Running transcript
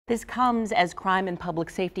This comes as crime and public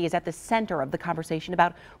safety is at the center of the conversation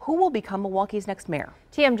about who will become Milwaukee's next mayor.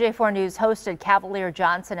 TMJ4 News hosted Cavalier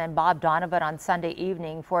Johnson and Bob Donovan on Sunday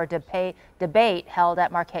evening for a debate held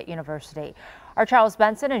at Marquette University. Our Charles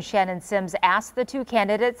Benson and Shannon Sims asked the two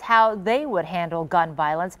candidates how they would handle gun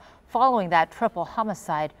violence following that triple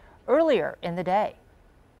homicide earlier in the day.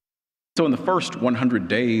 So in the first 100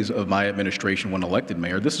 days of my administration when elected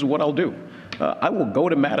mayor, this is what I'll do. I will go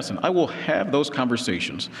to Madison. I will have those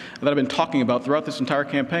conversations that I've been talking about throughout this entire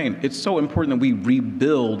campaign. It's so important that we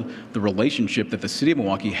rebuild the relationship that the city of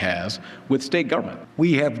Milwaukee has with state government.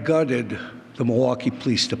 We have gutted the Milwaukee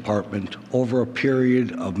Police Department over a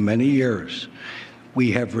period of many years.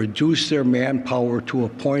 We have reduced their manpower to a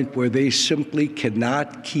point where they simply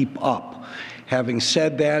cannot keep up. Having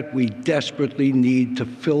said that, we desperately need to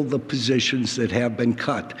fill the positions that have been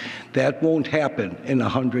cut. That won't happen in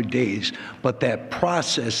 100 days, but that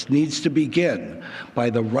process needs to begin by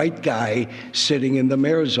the right guy sitting in the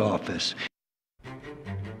mayor's office.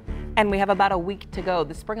 And we have about a week to go.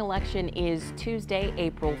 The spring election is Tuesday,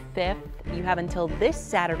 April 5th. You have until this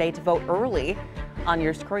Saturday to vote early. On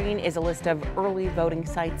your screen is a list of early voting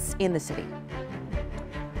sites in the city.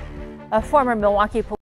 A former Milwaukee